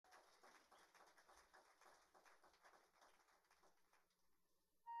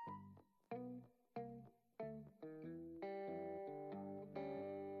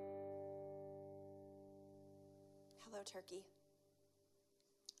Hello, Turkey.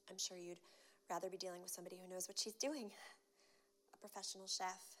 I'm sure you'd rather be dealing with somebody who knows what she's doing. A professional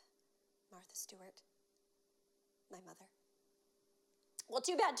chef, Martha Stewart, my mother. Well,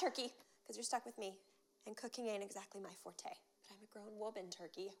 too bad, Turkey, because you're stuck with me, and cooking ain't exactly my forte. But I'm a grown woman,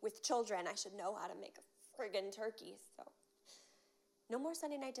 Turkey. With children, I should know how to make a friggin' turkey, so. No more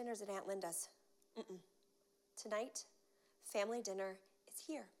Sunday night dinners at Aunt Linda's. Tonight, family dinner is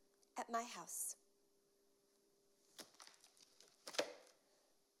here, at my house.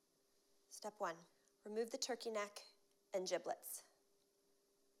 Step 1, remove the turkey neck and giblets.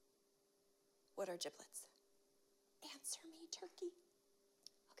 What are giblets? Answer me, Turkey.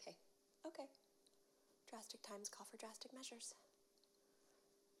 Okay. Drastic times call for drastic measures.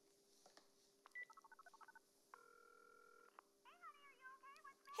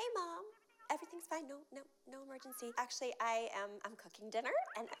 Hey, Mom. Everything's fine. No emergency. Actually, I'm cooking dinner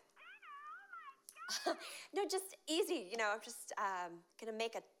and no, just easy. I'm just gonna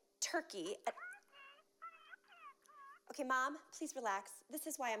make a turkey. Okay, Mom, please relax. This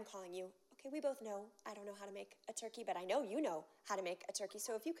is why I'm calling you. Okay, we both know I don't know how to make a turkey, but I know you know how to make a turkey.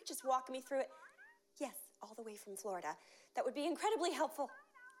 So if you could just walk me through it. Yes, all the way from Florida. That would be incredibly helpful.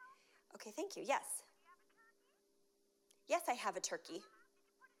 Okay, thank you. Yes. Yes, I have a turkey.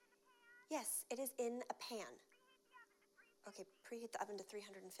 Yes, it is in a pan. Okay, preheat the oven to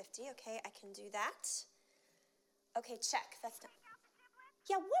 350. Okay, I can do that. Okay, check. That's done.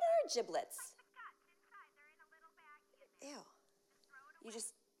 Yeah, what are giblets? Ew. You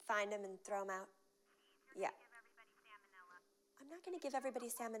just find them and throw them out? Yeah. I'm not going to give everybody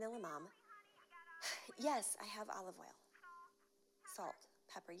salmonella, Mom. Yes, I have olive oil. Salt,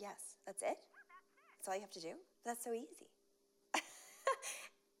 pepper, yes. That's it? That's all you have to do? That's so easy.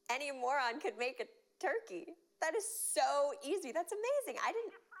 Any moron could make a turkey. That is so easy. That's amazing. I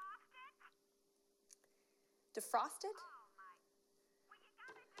didn't... Defrost it?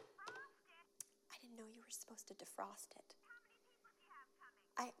 I didn't know you were supposed to defrost it.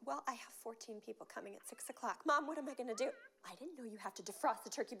 I have 14 people coming at 6 o'clock. Mom, what am I going to do? I didn't know you have to defrost the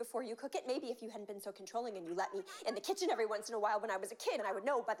turkey before you cook it. Maybe if you hadn't been so controlling and you let me in the kitchen every once in a while when I was a kid, and I would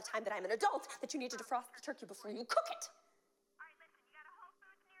know by the time that I'm an adult that you need to defrost the turkey before you cook it. All right, listen, you got a Whole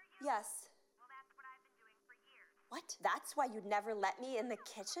Foods near you? Yes. Well, that's what I've been doing for years. What? That's why you'd never let me in the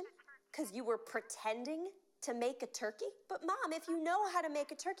kitchen? Because you were pretending to make a turkey? But Mom, if you know how to make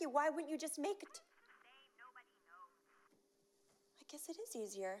a turkey, why wouldn't you just make it? Nobody knows. I guess it is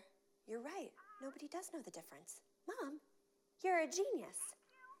easier. You're right. Nobody does know the difference. Mom, you're a genius.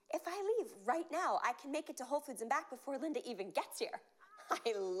 If I leave right now, I can make it to Whole Foods and back before Linda even gets here.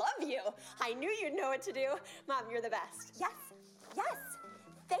 I love you. I knew you'd know what to do. Mom, you're the best. Yes.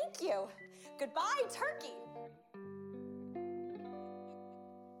 Thank you. Goodbye, turkey.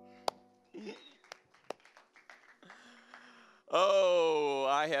 Oh,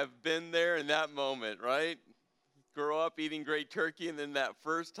 I have been there in that moment, right? Grow up eating great turkey, and then that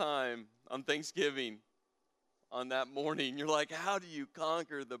first time on Thanksgiving, on that morning, you're like, how do you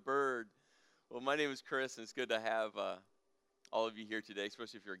conquer the bird? Well, my name is Chris, and it's good to have all of you here today,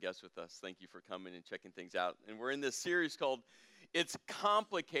 especially if you're a guest with us. Thank you for coming and checking things out. And we're in this series called It's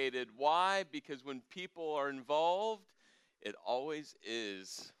Complicated. Why? Because when people are involved, it always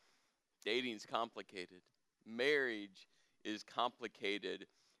is. Dating's complicated. Marriage is complicated.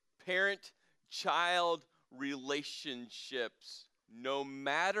 Parent-child relationships, no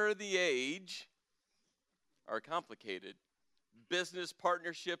matter the age, are complicated. Business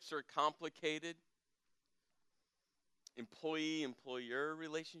partnerships are complicated. Employee-employer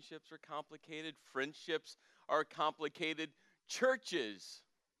relationships are complicated. Friendships are complicated. Churches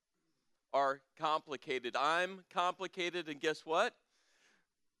are complicated. I'm complicated, and guess what?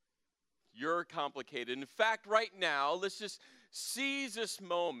 You're complicated. In fact, right now, let's just seize this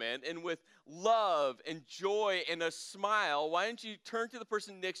moment, and with love and joy and a smile, why don't you turn to the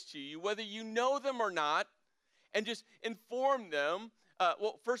person next to you, whether you know them or not, and just inform them.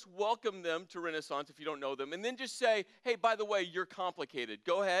 First welcome them to Renaissance if you don't know them, and then just say, hey, by the way, you're complicated.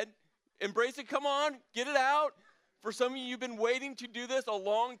 Go ahead. Embrace it. Come on. Get it out. For some of you, you've been waiting to do this a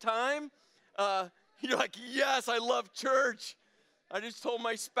long time. You're like, yes, I love church. I just told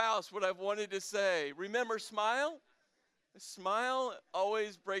my spouse what I've wanted to say. Remember, smile. A smile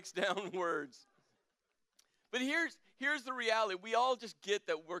always breaks down words. But here's the reality. We all just get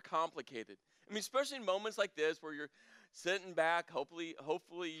that we're complicated. I mean, especially in moments like this where you're sitting back. Hopefully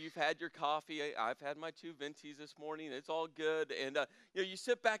you've had your coffee. I've had my 2 ventis this morning. It's all good. And you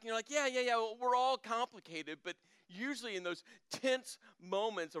sit back and you're like, yeah, we're all complicated. But usually in those tense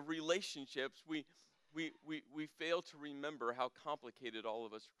moments of relationships, we fail to remember how complicated all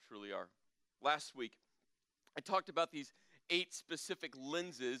of us truly are. Last week, I talked about these 8 specific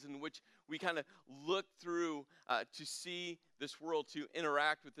lenses in which we kind of look through to see this world, to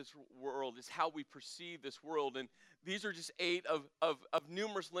interact with this world, is how we perceive this world. And these are just 8 of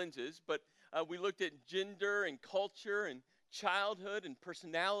numerous lenses, but we looked at gender and culture and childhood and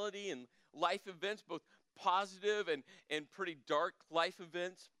personality and life events, both positive and pretty dark life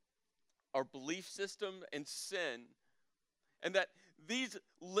events, our belief system, and sin. And that these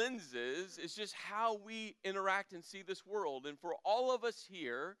lenses is just how we interact and see this world. And for all of us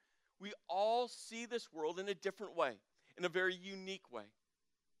here, we all see this world in a different way, in a very unique way.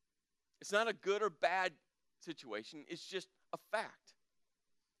 It's not a good or bad situation, it's just a fact.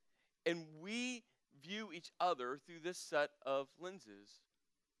 And we view each other through this set of lenses.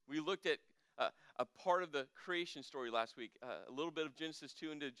 We looked at a part of the creation story last week, a little bit of Genesis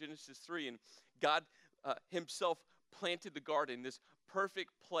 2 into Genesis 3, and God himself planted the garden, this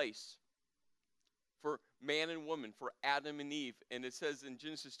perfect place for man and woman, for Adam and Eve. And it says in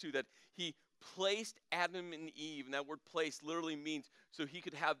Genesis 2 that he placed Adam and Eve, and that word place literally means so he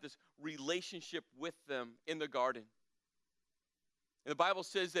could have this relationship with them in the garden. And the Bible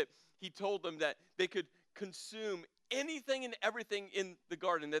says that he told them that they could consume anything and everything in the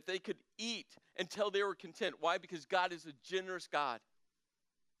garden, that they could eat until they were content. Why? Because God is a generous God.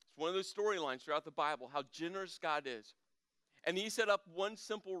 It's one of those storylines throughout the Bible, how generous God is. And he set up one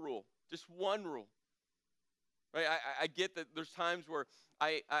simple rule, just one rule. Right? I get that there's times where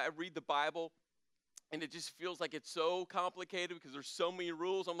I read the Bible and it just feels like it's so complicated because there's so many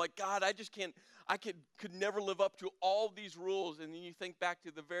rules. I'm like, God, I just can't, could never live up to all these rules. And then you think back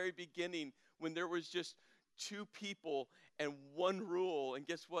to the very beginning when there was just 2 people and 1 rule. And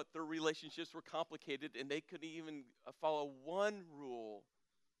guess what? Their relationships were complicated and they couldn't even follow 1 rule.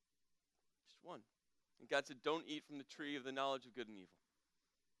 Just 1. And God said, don't eat from the tree of the knowledge of good and evil.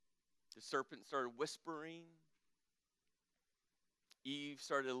 The serpent started whispering. Eve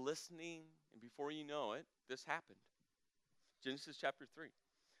started listening. And before you know it, this happened. Genesis chapter 3.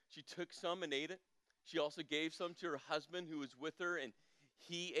 She took some and ate it. She also gave some to her husband who was with her, and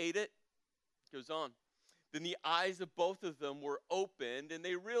he ate it. It goes on. Then the eyes of both of them were opened, and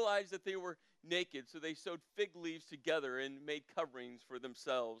they realized that they were naked. So they sewed fig leaves together and made coverings for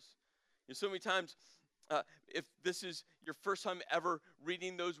themselves. And so many times, if this is your first time ever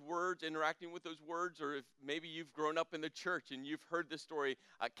reading those words, interacting with those words, or if maybe you've grown up in the church and you've heard this story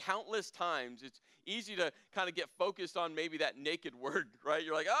countless times, it's easy to kind of get focused on maybe that naked word, right?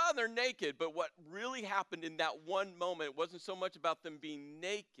 You're like, oh, they're naked. But what really happened in that one moment wasn't so much about them being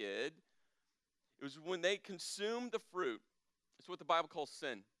naked. It was when they consumed the fruit. It's what the Bible calls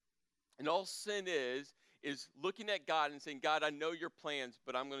sin. And all sin is looking at God and saying, God, I know your plans,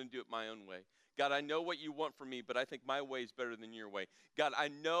 but I'm going to do it my own way. God, I know what you want from me, but I think my way is better than your way. God, I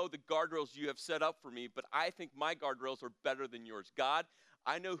know the guardrails you have set up for me, but I think my guardrails are better than yours. God,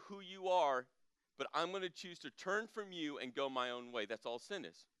 I know who you are, but I'm going to choose to turn from you and go my own way. That's all sin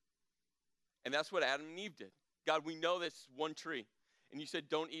is. And that's what Adam and Eve did. God, we know this one tree. And you said,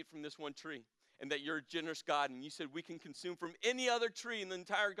 don't eat from this one tree. And that you're a generous God. And you said, we can consume from any other tree in the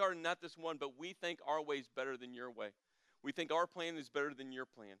entire garden, not this one, but we think our way is better than your way. We think our plan is better than your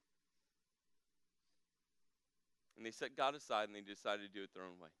plan. And they set God aside and they decided to do it their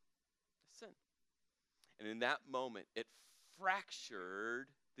own way. That's sin. And in that moment, it fractured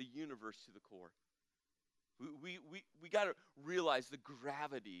the universe to the core. We got to realize the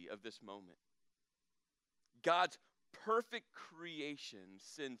gravity of this moment. God's perfect creation,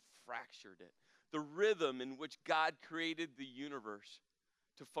 sin fractured it. The rhythm in which God created the universe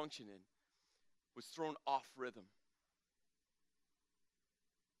to function in was thrown off rhythm.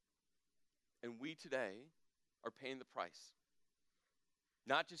 And we today are paying the price.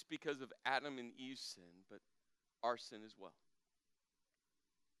 Not just because of Adam and Eve's sin, but our sin as well.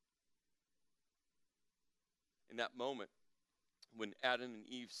 In that moment, when Adam and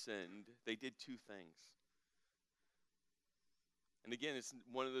Eve sinned, they did 2 things. And again, it's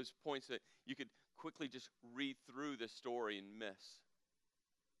one of those points that you could quickly just read through this story and miss.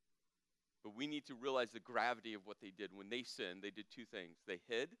 But we need to realize the gravity of what they did. When they sinned, they did 2 things. They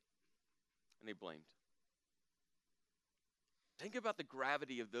hid and they blamed. Think about the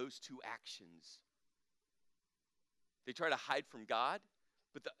gravity of those 2 actions. They try to hide from God,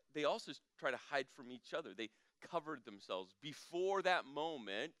 but they also try to hide from each other. They covered themselves. Before that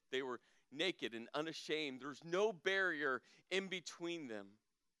moment, they were naked and unashamed. There's no barrier in between them.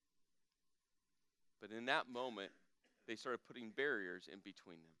 But in that moment, they started putting barriers in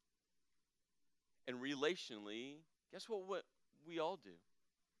between them. And relationally, guess what we all do?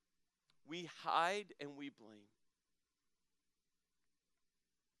 We hide and we blame.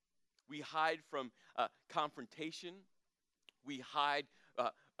 We hide from confrontation. We hide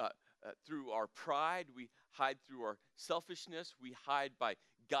through our pride. We hide through our selfishness. We hide by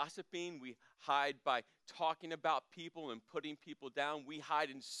gossiping. We hide by talking about people and putting people down. We hide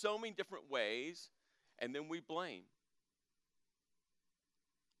in so many different ways, and then we blame.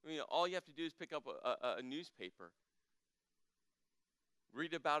 I mean, all you have to do is pick up a newspaper,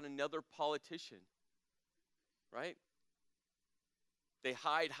 read about another politician, right? They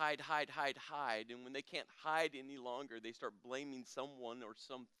hide, and when they can't hide any longer, they start blaming someone or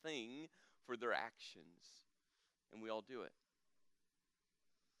something for their actions, and we all do it.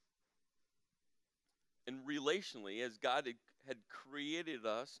 And relationally, as God had created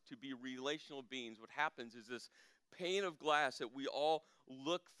us to be relational beings, what happens is this pane of glass that we all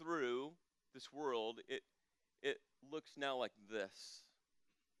look through this world, it looks now like this.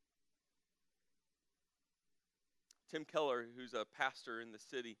 Tim Keller, who's a pastor in the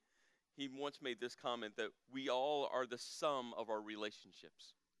city, he once made this comment that we all are the sum of our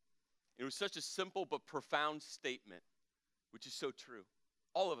relationships. It was such a simple but profound statement, which is so true.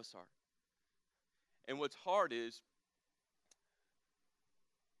 All of us are. And what's hard is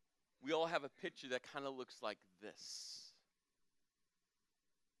we all have a picture that kind of looks like this.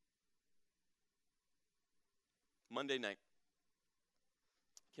 Monday night,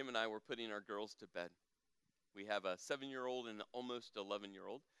 Kim and I were putting our girls to bed. We have a 7-year-old and an almost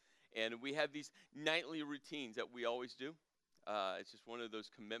 11-year-old. And we have these nightly routines that we always do. It's just one of those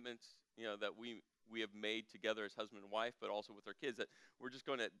commitments, that we have made together as husband and wife, but also with our kids, that we're just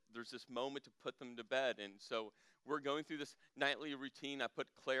there's this moment to put them to bed. And so we're going through this nightly routine. I put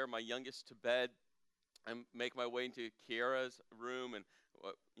Claire, my youngest, to bed. I make my way into Kiara's room and,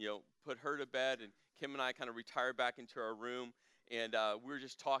 put her to bed. And Kim and I kind of retire back into our room. And we were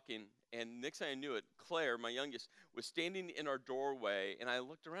just talking, and next thing I knew it, Claire, my youngest, was standing in our doorway, and I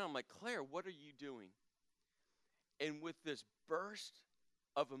looked around, I'm like, Claire, what are you doing? And with this burst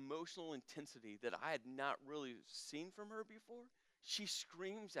of emotional intensity that I had not really seen from her before, she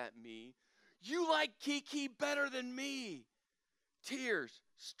screams at me, "You like Kiki better than me!" Tears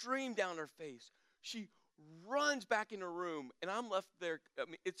stream down her face. She runs back in her room, and I'm left there. I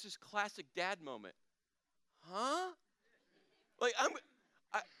mean, it's just classic dad moment. Huh? Like,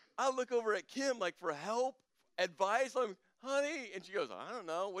 I look over at Kim, like, for help, advice. I'm, honey, and she goes, I don't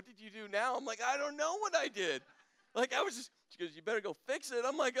know. What did you do now? I'm like, I don't know what I did. Like, she goes, you better go fix it.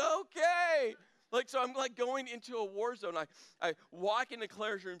 I'm like, okay. Like, so I'm like going into a war zone. I walk into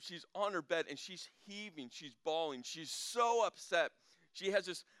Claire's room. She's on her bed, and she's heaving. She's bawling. She's so upset. She has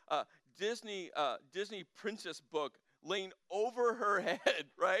this Disney princess book laying over her head,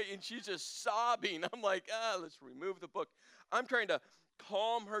 right? And she's just sobbing. I'm like, let's remove the book. I'm trying to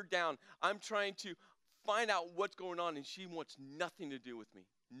calm her down. I'm trying to find out what's going on, and she wants nothing to do with me.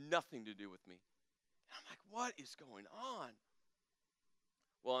 Nothing to do with me. And I'm like, what is going on?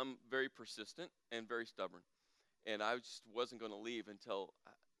 Well, I'm very persistent and very stubborn, and I just wasn't going to leave until,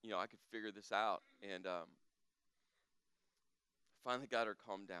 I could figure this out. And finally got her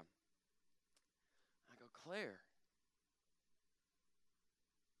calmed down. I go, Claire,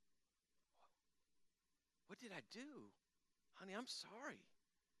 what did I do? Honey, I'm sorry.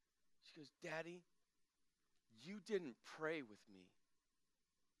 She goes, Daddy, you didn't pray with me.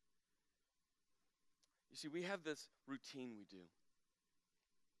 You see, we have this routine we do.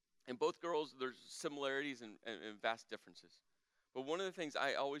 And both girls, there's similarities and vast differences. But one of the things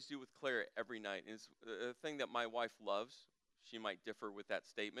I always do with Claire every night is a thing that my wife loves. She might differ with that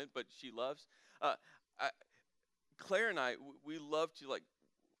statement, but she loves. Claire and I, we love to like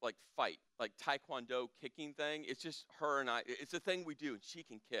fight, like taekwondo kicking thing. It's just her and I. It's a thing we do, and she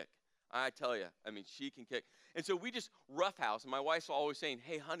can kick. I tell you, she can kick. And so we just roughhouse. And my wife's always saying,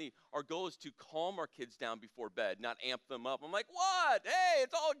 hey, honey, our goal is to calm our kids down before bed, not amp them up. I'm like, what? Hey,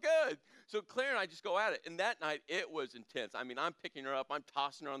 it's all good. So Claire and I just go at it. And that night, it was intense. I'm picking her up. I'm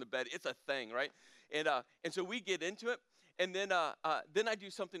tossing her on the bed. It's a thing, right? And so we get into it. And then I do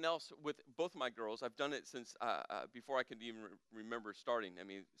something else with both of my girls. I've done it since before I could even remember starting.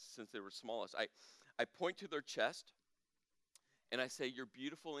 Since they were smallest. I point to their chest. And I say, you're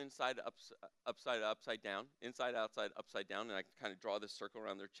beautiful inside, upside down, inside, outside, upside down. And I kind of draw this circle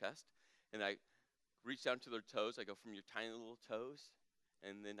around their chest. And I reach down to their toes. I go from your tiny little toes.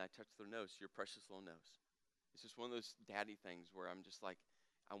 And then I touch their nose, your precious little nose. It's just one of those daddy things where I'm just like,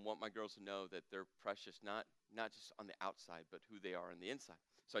 I want my girls to know that they're precious, not just on the outside, but who they are on the inside.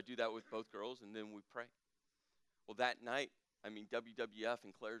 So I do that with both girls, and then we pray. Well, that night, WWF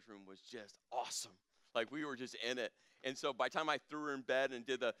in Claire's room was just awesome. Like, we were just in it. And so by the time I threw her in bed and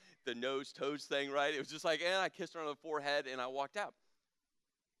did the nose-toes thing, right, it was just like, I kissed her on the forehead, and I walked out.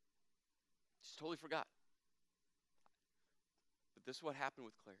 Just totally forgot. But this is what happened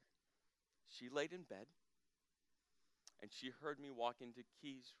with Claire. She laid in bed, and she heard me walk into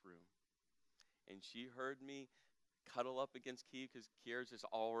Key's room. And she heard me cuddle up against Key because Kiera's is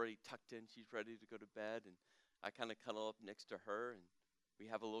already tucked in. She's ready to go to bed. And I kind of cuddle up next to her, and we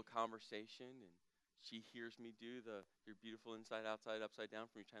have a little conversation. And she hears me do your beautiful inside, outside, upside down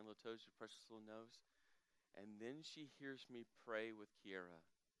from your tiny little toes, your precious little nose. And then she hears me pray with Kiera.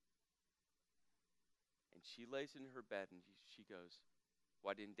 And she lays in her bed and she goes,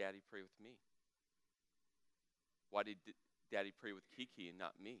 why didn't Daddy pray with me? Why did Daddy pray with Kiki and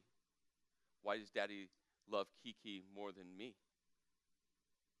not me? Why does Daddy love Kiki more than me?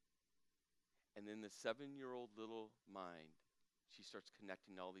 And then the 7-year-old little mind, she starts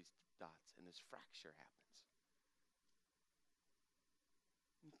connecting all these dots, and this fracture happens.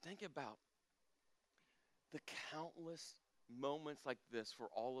 And think about the countless moments like this for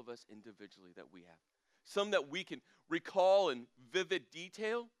all of us individually that we have. Some that we can recall in vivid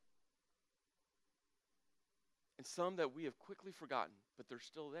detail, and some that we have quickly forgotten, but they're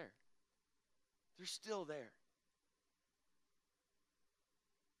still there. They're still there.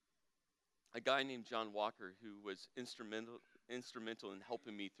 A guy named John Walker, who was instrumental in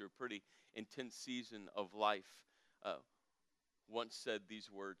helping me through a pretty intense season of life, once said these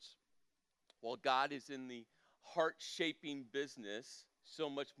words: while God is in the heart-shaping business, so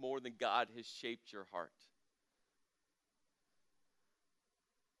much more than God has shaped your heart.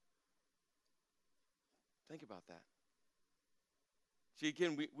 Think about that. See,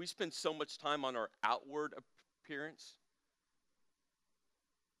 again, we spend so much time on our outward appearance.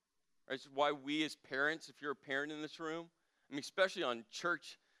 That's why we as parents, if you're a parent in this room, I mean, especially on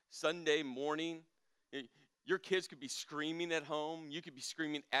church Sunday morning, your kids could be screaming at home. You could be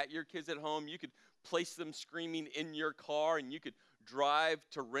screaming at your kids at home. You could place them screaming in your car, and you could drive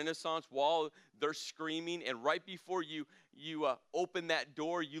to Renaissance while they're screaming. And right before you open that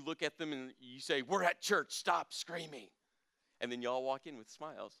door, you look at them and you say, we're at church, stop screaming. And then you all walk in with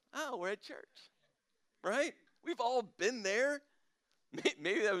smiles. Oh, we're at church, right? We've all been there.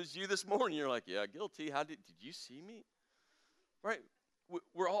 Maybe that was you this morning. You're like, yeah, guilty. Did you see me? Right?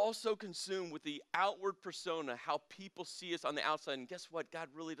 We're all so consumed with the outward persona, how people see us on the outside. And guess what? God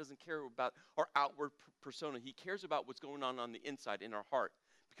really doesn't care about our outward persona. He cares about what's going on the inside, in our heart.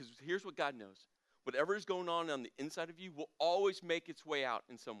 Because here's what God knows. Whatever is going on the inside of you will always make its way out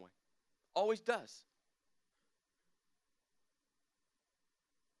in some way. Always does.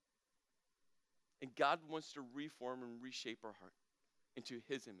 And God wants to reform and reshape our heart into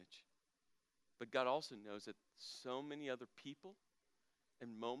his image. But God also knows that so many other people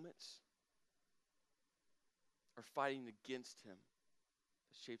and moments are fighting against him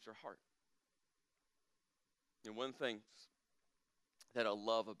that shapes our heart. And one thing that I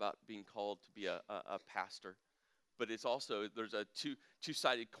love about being called to be a pastor, but it's also, there's a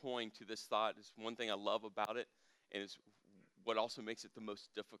two-sided coin to this thought. It's one thing I love about it, and it's what also makes it the most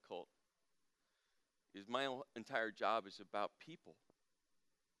difficult, is my entire job is about people.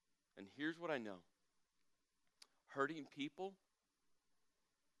 And here's what I know. Hurting people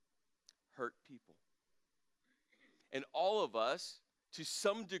hurt people. And all of us, to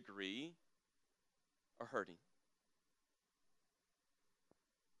some degree, are hurting.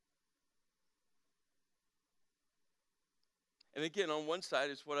 And again, on one side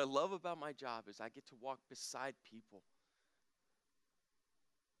is what I love about my job is I get to walk beside people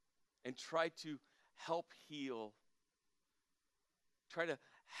and try to help heal, try to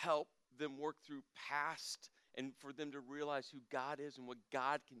help them work through past and for them to realize who God is and what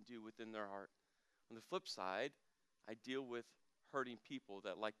God can do within their heart. On the flip side, I deal with hurting people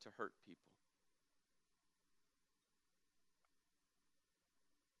that like to hurt people.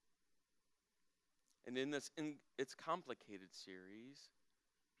 And in this It's Complicated series,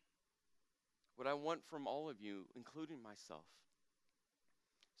 what I want from all of you, including myself,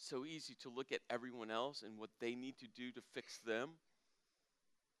 so easy to look at everyone else and what they need to do to fix them.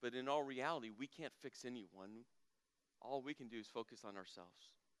 But in all reality, we can't fix anyone. All we can do is focus on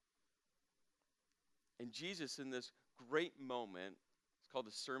ourselves. And Jesus, in this great moment, it's called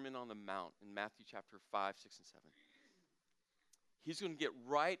the Sermon on the Mount in Matthew chapter 5, 6, and 7. He's going to get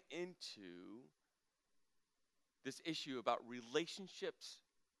right into this issue about relationships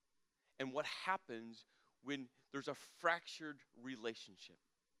and what happens when there's a fractured relationship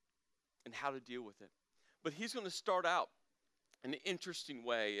and how to deal with it. But he's going to start out in an interesting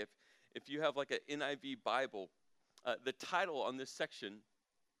way. If you have like an NIV Bible, the title on this section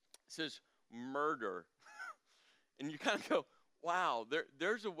says murder. And you kind of go, wow,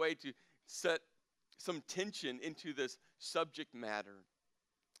 there's a way to set some tension into this subject matter.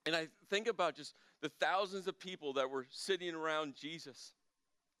 And I think about just the thousands of people that were sitting around Jesus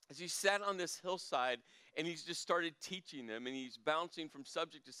as he sat on this hillside and he's just started teaching them, and he's bouncing from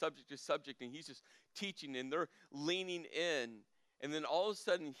subject to subject to subject, and he's just teaching, and they're leaning in. And then all of a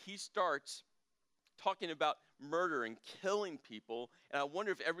sudden he starts talking about murder and killing people. And I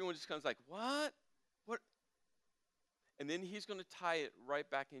wonder if everyone just comes like, what? What? And then he's going to tie it right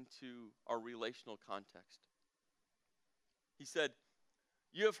back into our relational context. He said,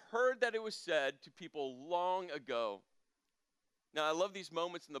 you have heard that it was said to people long ago. Now, I love these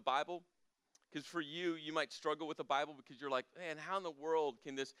moments in the Bible because for you, you might struggle with the Bible because you're like, man, how in the world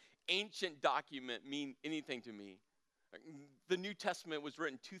can this ancient document mean anything to me? The New Testament was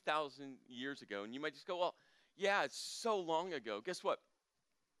written 2,000 years ago, and you might just go, well, yeah, it's so long ago. Guess what?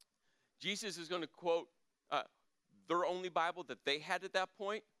 Jesus is going to quote their only Bible that they had at that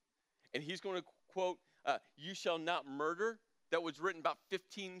point, and he's going to quote, you shall not murder, that was written about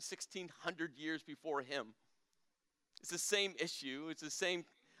 1,600 years before him. It's the same issue. It's the same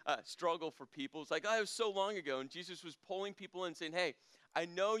struggle for people. It's like, oh, it was so long ago, and Jesus was pulling people in saying, hey, I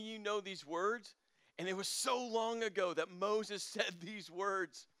know you know these words, and it was so long ago that Moses said these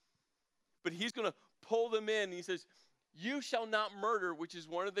words. But he's going to pull them in. And he says, you shall not murder, which is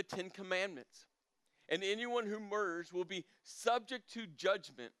one of the 10 commandments. And anyone who murders will be subject to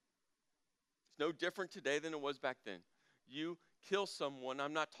judgment. It's no different today than it was back then. You kill someone.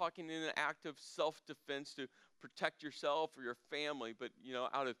 I'm not talking in an act of self-defense to protect yourself or your family, but,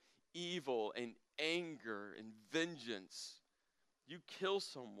 out of evil and anger and vengeance. You kill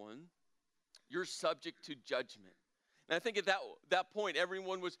someone, you're subject to judgment. And I think at that point,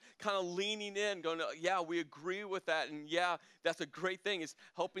 everyone was kind of leaning in, going, yeah, we agree with that. And yeah, that's a great thing. It's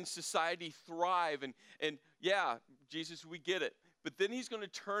helping society thrive. And yeah, Jesus, we get it. But then he's going to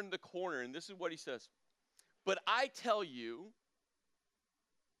turn the corner, and this is what he says. But I tell you,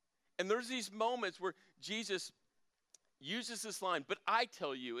 and there's these moments where Jesus uses this line, but I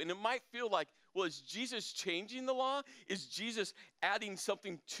tell you, and it might feel like, well, is Jesus changing the law? Is Jesus adding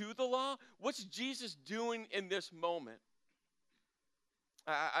something to the law? What's Jesus doing in this moment?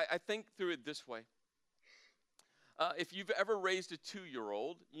 I think through it this way. If you've ever raised a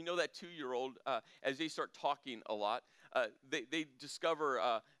 2-year-old, you know that 2-year-old, as they start talking a lot, they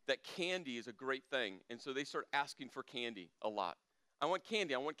discover that candy is a great thing. And so they start asking for candy a lot. I want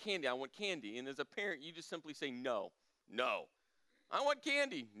candy, I want candy, I want candy. And as a parent, you just simply say, no. I want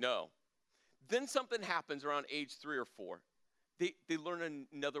candy, no. Then something happens around age 3 or 4. They learn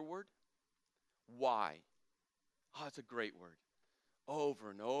another word, why. Oh, it's a great word.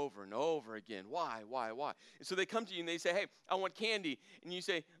 Over and over and over again. Why? And so they come to you and they say, hey, I want candy. And you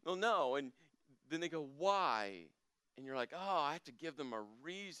say, well, no. And then they go, why? And you're like, oh, I have to give them a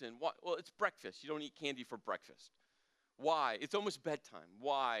reason. Why? Well, it's breakfast. You don't eat candy for breakfast. Why? It's almost bedtime.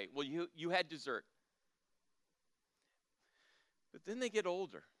 Why? Well, you had dessert. But then they get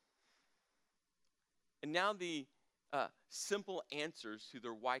older. And now the simple answers to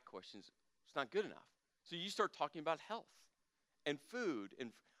their why questions, it's not good enough. So you start talking about health and food.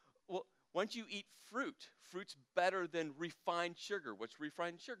 And, well, once you eat fruit, fruit's better than refined sugar. What's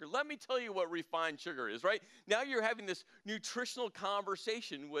refined sugar? Let me tell you what refined sugar is, right? Now you're having this nutritional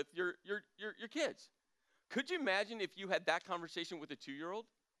conversation with your kids. Could you imagine if you had that conversation with a 2-year-old?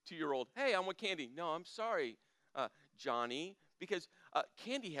 2-year-old, hey, I want candy. No, I'm sorry, Johnny, because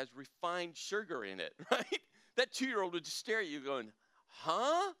candy has refined sugar in it, right? That 2-year-old would just stare at you going,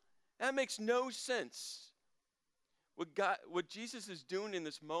 huh? That makes no sense. What Jesus is doing in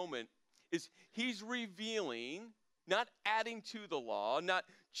this moment is he's revealing, not adding to the law, not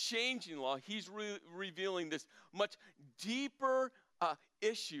changing the law. He's revealing this much deeper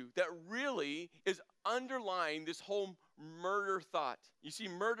issue that really is underlying this whole murder thought. You see,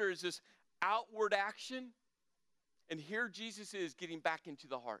 murder is this outward action, and here Jesus is getting back into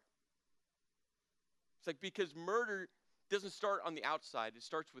the heart. It's like, because murder doesn't start on the outside, it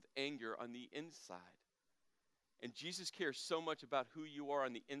starts with anger on the inside. And Jesus cares so much about who you are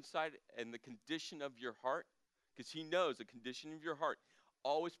on the inside and the condition of your heart, because he knows the condition of your heart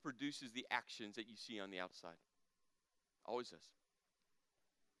always produces the actions that you see on the outside. Always does.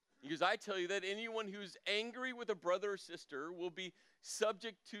 Because I tell you that anyone who's angry with a brother or sister will be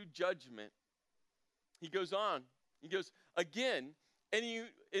subject to judgment. He goes on. He goes, again,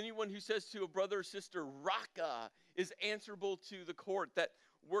 anyone who says to a brother or sister, Raka, is answerable to the court. That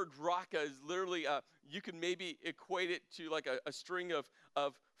word Raka is literally, you can maybe equate it to like a string of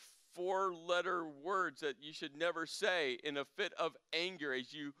 4-letter words that you should never say in a fit of anger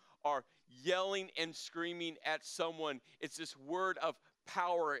as you are yelling and screaming at someone. It's this word of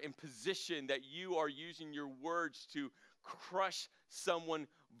power and position that you are using your words to crush someone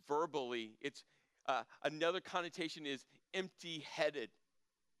verbally. It's another connotation is empty-headed.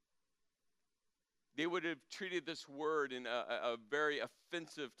 They would have treated this word in a very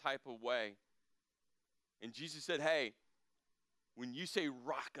offensive type of way. And Jesus said, hey, when you say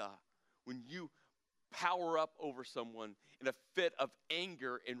raka, when you power up over someone in a fit of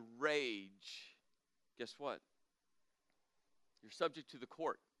anger and rage, guess what? You're subject to the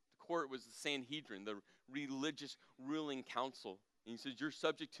court. The court was the Sanhedrin, the religious ruling council. And he says, you're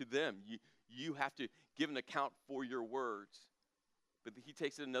subject to them. You have to give an account for your words. But he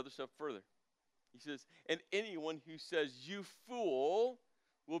takes it another step further. He says, and anyone who says, you fool,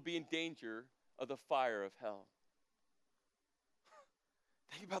 will be in danger of the fire of hell.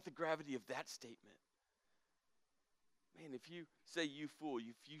 Think about the gravity of that statement. Man, if you say you fool,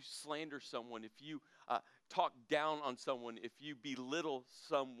 if you slander someone, if you talk down on someone, if you belittle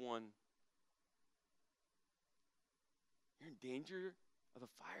someone, you're in danger of the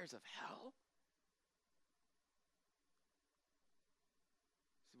fires of hell?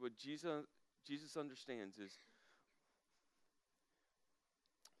 See, what Jesus understands is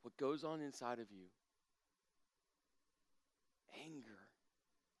what goes on inside of you. Anger.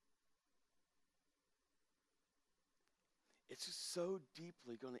 It's just so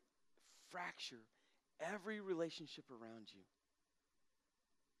deeply going to fracture every relationship around you.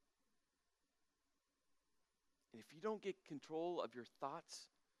 And if you don't get control of your thoughts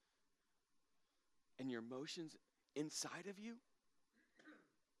and your emotions inside of you,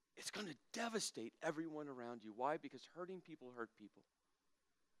 it's going to devastate everyone around you. Why? Because hurting people hurt people.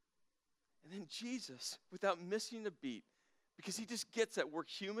 And then Jesus, without missing a beat, because he just gets that we're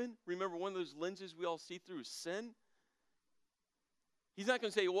human. Remember, one of those lenses we all see through is sin. He's not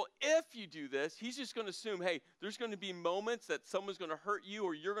going to say, well, if you do this, he's just going to assume, hey, there's going to be moments that someone's going to hurt you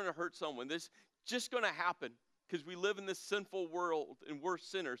or you're going to hurt someone. This is just going to happen because we live in this sinful world and we're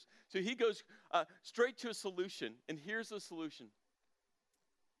sinners. So he goes straight to a solution, and here's the solution.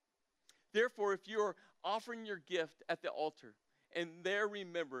 Therefore, if you're offering your gift at the altar and there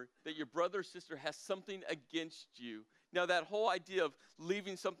remember that your brother or sister has something against you. Now, that whole idea of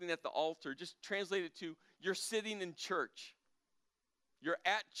leaving something at the altar, just translate it to you're sitting in church. You're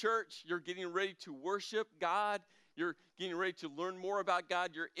at church, you're getting ready to worship God, you're getting ready to learn more about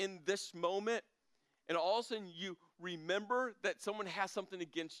God, you're in this moment, and all of a sudden you remember that someone has something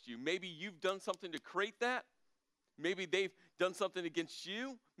against you. Maybe you've done something to create that. Maybe they've done something against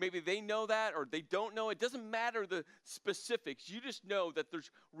you. Maybe they know that or they don't know. It doesn't matter the specifics. You just know that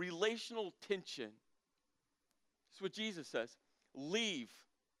there's relational tension. That's what Jesus says. Leave.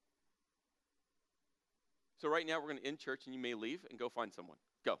 So right now we're going to end church and you may leave and go find someone.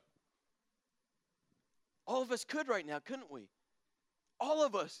 Go. All of us could right now, couldn't we? All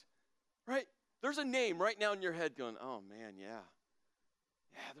of us, right? There's a name right now in your head going, oh man, yeah.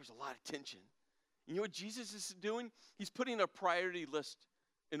 Yeah, there's a lot of tension. You know what Jesus is doing? He's putting a priority list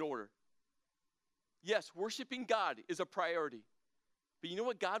in order. Yes, worshiping God is a priority. But you know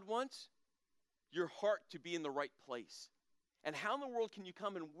what God wants? Your heart to be in the right place. And how in the world can you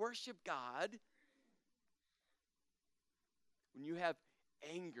come and worship God when you have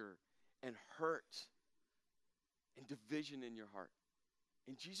anger and hurt and division in your heart?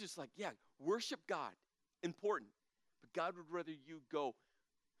 And Jesus is like, yeah, worship God, important. But God would rather you go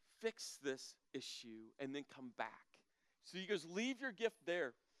fix this issue and then come back. So he goes, leave your gift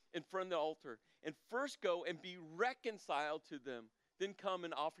there in front of the altar and first go and be reconciled to them. Then come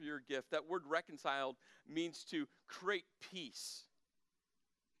and offer your gift. That word reconciled means to create peace.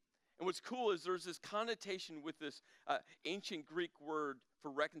 And what's cool is there's this connotation with this ancient Greek word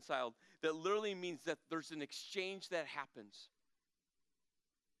for reconciled that literally means that there's an exchange that happens.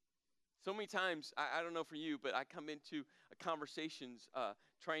 So many times, I don't know for you, but I come into conversations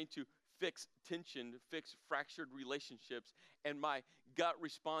trying to fix tension, fix fractured relationships, and my gut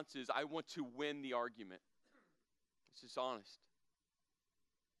response is I want to win the argument. It's just honest.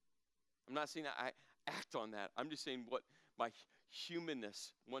 I'm not saying I act on that. I'm just saying what my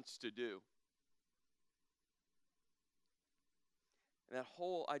humanness wants to do. And that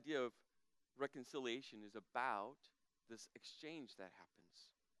whole idea of reconciliation is about this exchange that happens.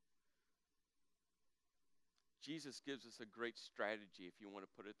 Jesus gives us a great strategy, if you want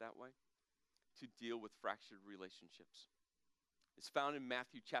to put it that way, to deal with fractured relationships. It's found in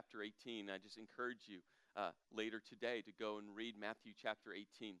Matthew chapter 18. I just encourage you later today to go and read Matthew chapter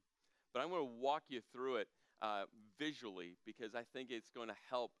 18. But I'm going to walk you through it visually because I think it's going to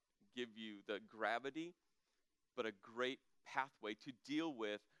help give you the gravity, but a great pathway to deal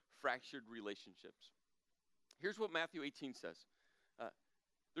with fractured relationships. Here's what Matthew 18 says.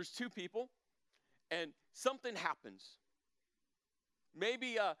 There's two people, and something happens.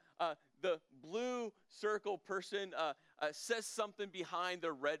 Maybe the blue circle person says something behind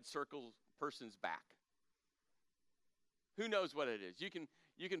the red circle person's back. Who knows what it is? You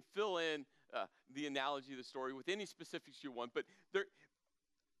can fill in the analogy of the story with any specifics you want, but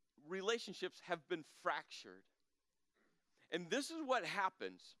relationships have been fractured. And this is what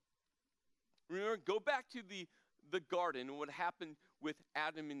happens. Remember, go back to the garden and what happened with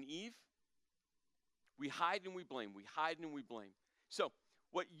Adam and Eve. We hide and we blame. We hide and we blame. So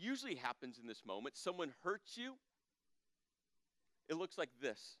what usually happens in this moment, someone hurts you, it looks like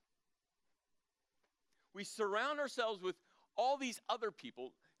this. We surround ourselves with all these other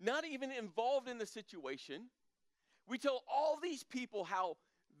people, not even involved in the situation. We tell all these people how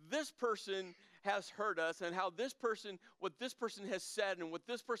this person has hurt us and how this person, what this person has said and what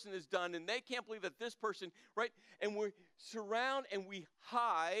this person has done, and they can't believe that this person, right? And we surround and we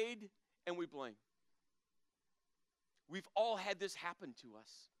hide and we blame. We've all had this happen to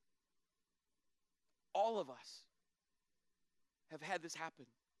us. All of us have had this happen.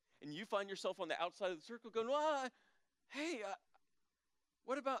 And you find yourself on the outside of the circle going, hey,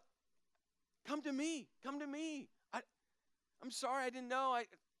 what about, come to me, come to me. I'm sorry, I didn't know.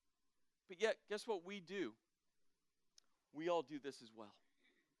 But yet, guess what we do? We all do this as well.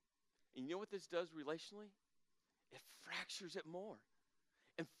 And you know what this does relationally? It fractures it more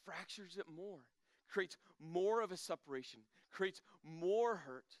and fractures it more. Creates more of a separation, creates more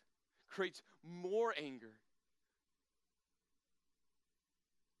hurt, creates more anger.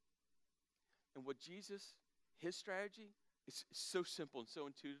 And what Jesus, his strategy, is so simple and so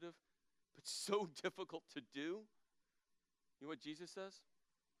intuitive, but so difficult to do. You know what Jesus says?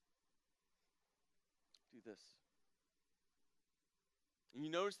 Do this. And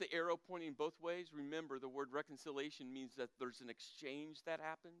you notice the arrow pointing both ways? Remember, the word reconciliation means that there's an exchange that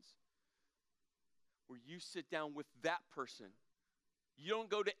happens where you sit down with that person. You don't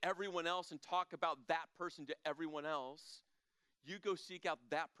go to everyone else and talk about that person to everyone else. You go seek out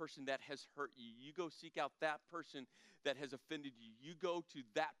that person that has hurt you. You go seek out that person that has offended you. You go to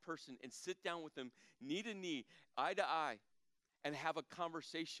that person and sit down with them knee to knee, eye to eye, and have a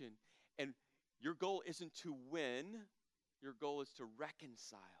conversation. And your goal isn't to win. Your goal is to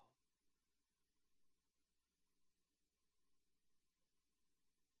reconcile.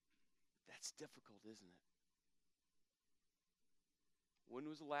 That's difficult, isn't it? When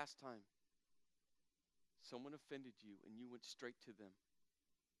was the last time someone offended you and you went straight to them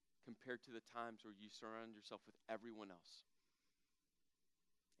compared to the times where you surround yourself with everyone else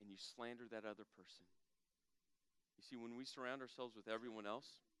and you slander that other person? You see, when we surround ourselves with everyone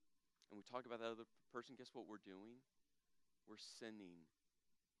else and we talk about that other person, guess what we're doing? We're sinning.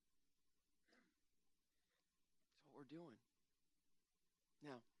 That's what we're doing.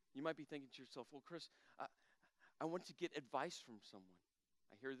 Now, you might be thinking to yourself, well, Chris, I want to get advice from someone.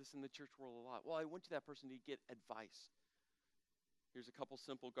 I hear this in the church world a lot. Well, I went to that person to get advice. Here's a couple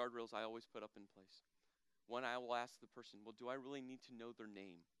simple guardrails I always put up in place. One, I will ask the person, well, do I really need to know their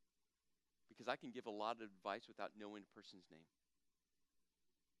name? Because I can give a lot of advice without knowing a person's name.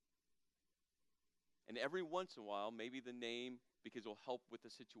 And every once in a while, maybe the name, because it'll help with the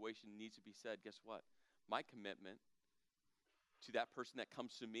situation, needs to be said. Guess what? My commitment to that person that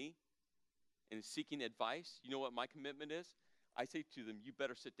comes to me and is seeking advice, you know what my commitment is? I say to them, you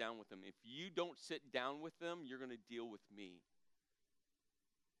better sit down with them. If you don't sit down with them, you're going to deal with me.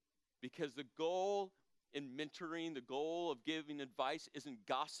 Because the goal in mentoring, the goal of giving advice isn't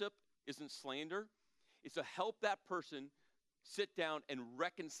gossip, isn't slander. It's to help that person sit down and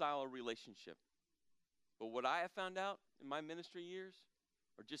reconcile a relationship. But what I have found out in my ministry years,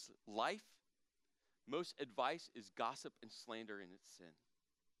 or just life, most advice is gossip and slander, and it's sin.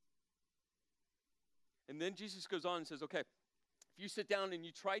 And then Jesus goes on and says, okay, if you sit down and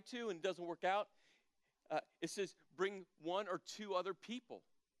you try to and it doesn't work out, it says bring one or two other people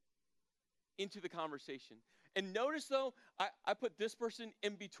into the conversation. And notice though, I put this person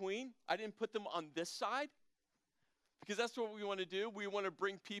in between. I didn't put them on this side because that's what we want to do. We want to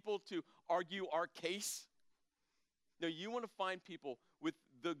bring people to argue our case. No, you want to find people with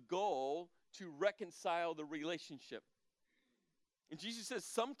the goal to reconcile the relationship. And Jesus says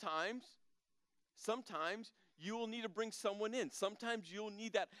sometimes you will need to bring someone in. Sometimes you'll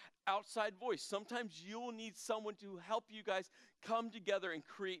need that outside voice. Sometimes you'll need someone to help you guys come together and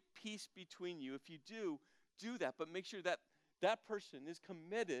create peace between you. If you do that, but make sure that that person is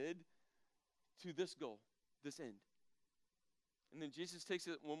committed to this goal, this end. And then Jesus takes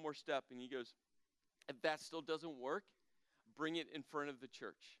it one more step and he goes, if that still doesn't work, bring it in front of the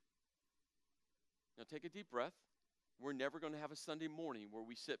church. Now take a deep breath. We're never going to have a Sunday morning where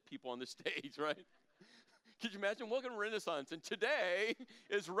we sit people on the stage, right? Could you imagine? Welcome to Renaissance, and today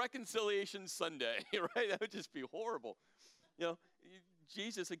is Reconciliation Sunday, right? That would just be horrible. You know,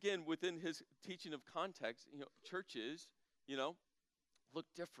 Jesus, again, within his teaching of context, churches, look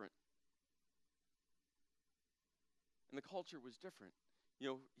different. And the culture was different.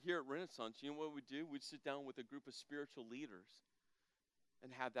 Here at Renaissance, you know what we'd do? We'd sit down with a group of spiritual leaders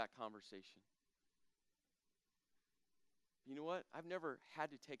and have that conversation. You know what? I've never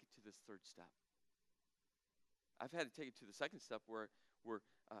had to take it to this third step. I've had to take it to the second step where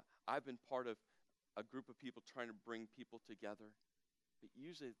I've been part of a group of people trying to bring people together. But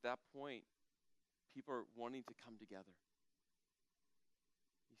usually at that point, people are wanting to come together.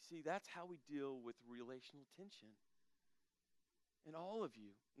 You see, that's how we deal with relational tension. And all of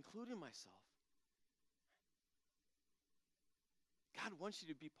you, including myself. God wants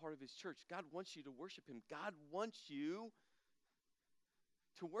you to be part of his church. God wants you to worship him. God wants you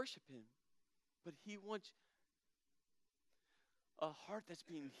to worship him. But he wants a heart that's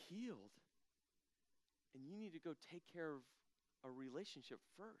being healed. And you need to go take care of a relationship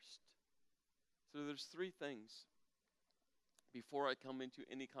first. So there's three things before I come into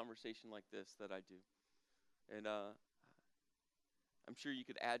any conversation like this that I do. And I'm sure you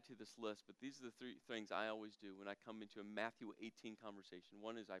could add to this list, but these are the three things I always do when I come into a Matthew 18 conversation.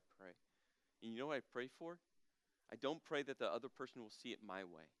 One is I pray. And you know what I pray for? I don't pray that the other person will see it my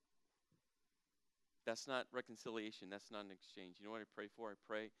way. That's not reconciliation. That's not an exchange. You know what I pray for? I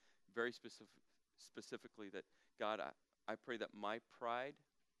pray very specifically that, God, I pray that my pride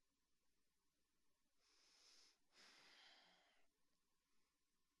is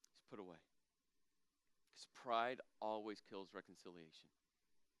put away. Because pride always kills reconciliation.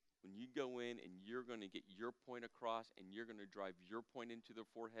 When you go in and you're going to get your point across and you're going to drive your point into their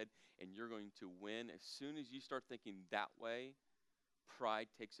forehead and you're going to win, as soon as you start thinking that way, pride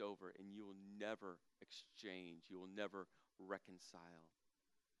takes over and you will never exchange. You will never reconcile.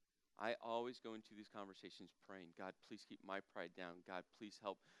 I always go into these conversations praying, God, please keep my pride down. God, please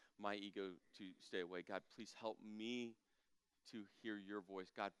help my ego to stay away. God, please help me to hear your voice.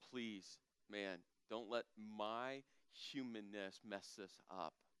 God, please, man, don't let my humanness mess this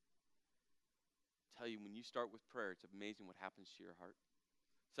up. I tell you, when you start with prayer, it's amazing what happens to your heart.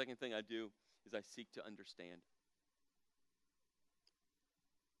 Second thing I do is I seek to understand.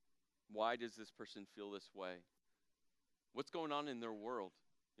 Why does this person feel this way? What's going on in their world?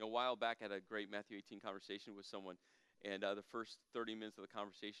 A while back, I had a great Matthew 18 conversation with someone, and the first 30 minutes of the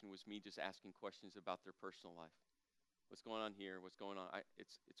conversation was me just asking questions about their personal life. What's going on here? What's going on?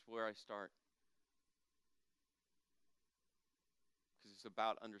 It's where I start. Because it's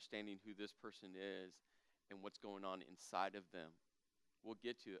about understanding who this person is and what's going on inside of them. We'll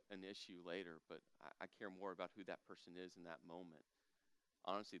get to an issue later, but I care more about who that person is in that moment,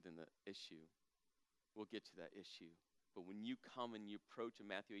 honestly, than the issue. We'll get to that issue. But when you come and you approach a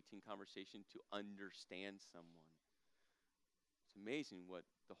Matthew 18 conversation to understand someone, it's amazing what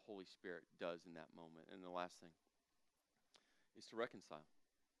the Holy Spirit does in that moment. And the last thing is to reconcile.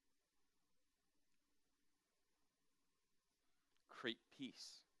 Create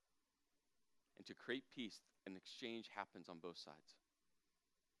peace. And to create peace, an exchange happens on both sides.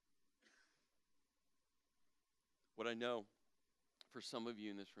 What I know for some of you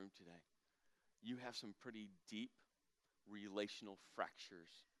in this room today, you have some pretty deep relational fractures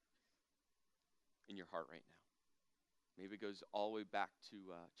in your heart right now. Maybe it goes all the way back to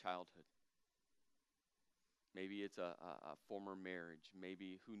childhood. Maybe it's a former marriage.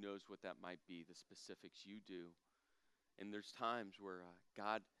 Maybe who knows what that might be, the specifics you do. And there's times where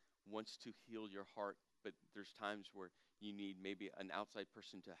God wants to heal your heart, but there's times where you need maybe an outside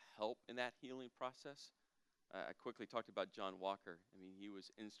person to help in that healing process. I quickly talked about John Walker. I mean, he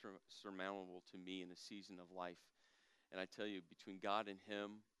was insurmountable to me in a season of life. And I tell you, between God and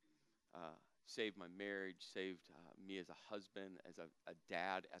him, saved my marriage, saved me as a husband, as a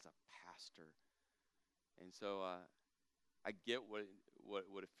dad, as a pastor. And so I get what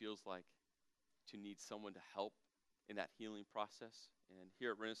it feels like to need someone to help in that healing process. And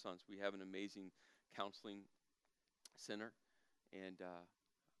here at Renaissance, we have an amazing counseling center. And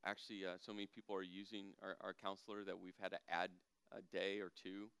actually, so many people are using our counselor that we've had to add a day or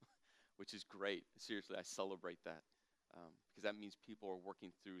two, which is great. Seriously, I celebrate that. Because that means people are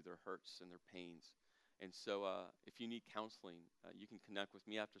working through their hurts and their pains. And so if you need counseling, you can connect with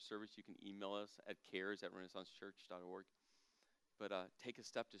me after service. You can email us at cares@renaissancechurch.org. But take a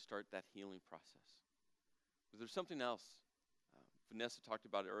step to start that healing process. But there's something else. Vanessa talked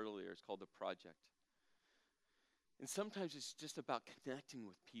about it earlier. It's called the project. And sometimes it's just about connecting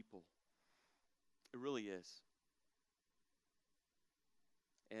with people. It really is.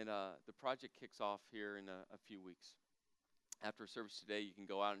 And the project kicks off here in a few weeks. After service today, you can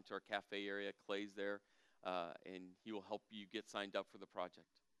go out into our cafe area. Clay's there, and he will help you get signed up for the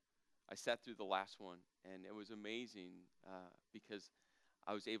project. I sat through the last one, and it was amazing because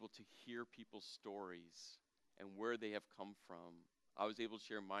I was able to hear people's stories and where they have come from. I was able to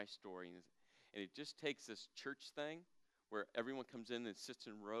share my story, and it just takes this church thing where everyone comes in and sits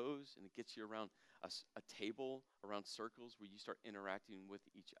in rows, and it gets you around a table, around circles where you start interacting with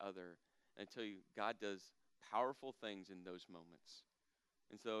each other. And I tell you, God does powerful things in those moments.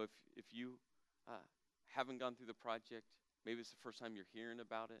 And so if you haven't gone through the project, maybe it's the first time you're hearing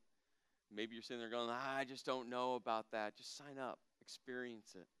about it. Maybe you're sitting there going, I just don't know about that. Just sign up,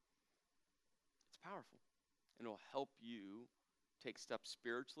 experience it. It's powerful, and it will help you take steps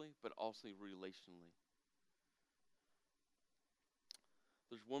spiritually, but also relationally.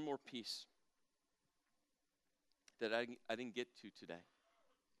 There's one more piece that I didn't get to today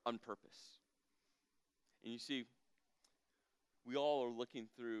on purpose. And you see, we all are looking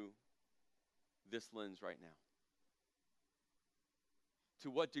through this lens right now.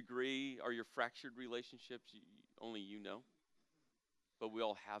 To what degree are your fractured relationships? Only you know. But we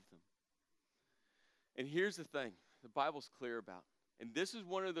all have them. And here's the thing the Bible's clear about. And this is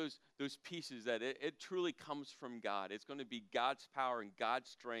one of those pieces that it truly comes from God. It's going to be God's power and God's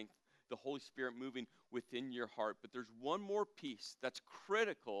strength, the Holy Spirit moving within your heart. But there's one more piece that's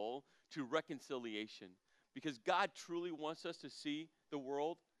critical to reconciliation, because God truly wants us to see the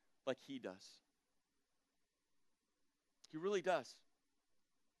world like He does. He really does.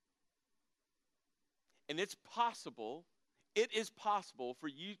 And it is possible for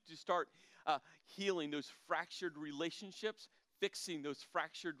you to start healing those fractured relationships, fixing those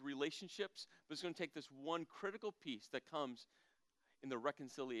fractured relationships. But it's going to take this one critical piece that comes in the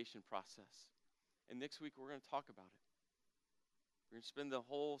reconciliation process. And next week, we're going to talk about it. We're going to spend the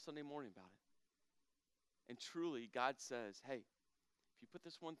whole Sunday morning about it. And truly, God says, hey, if you put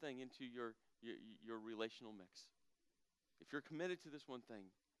this one thing into your relational mix, if you're committed to this one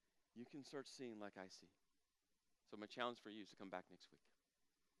thing, you can start seeing like I see. So my challenge for you is to come back next week.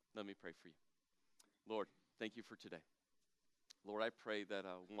 Let me pray for you. Lord, thank you for today. Lord, I pray that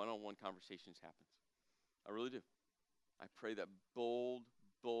one-on-one conversations happens. I really do. I pray that bold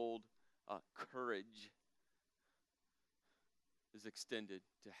courage is extended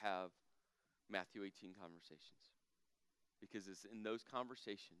to have Matthew 18 conversations. Because it's in those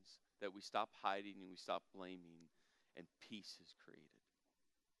conversations that we stop hiding and we stop blaming, and peace is created.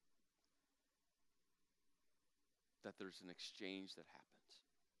 That there's an exchange that happens.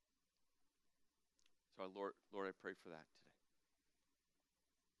 So, Lord, I pray for that today.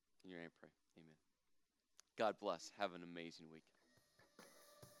 In your name I pray. Amen. God bless. Have an amazing week.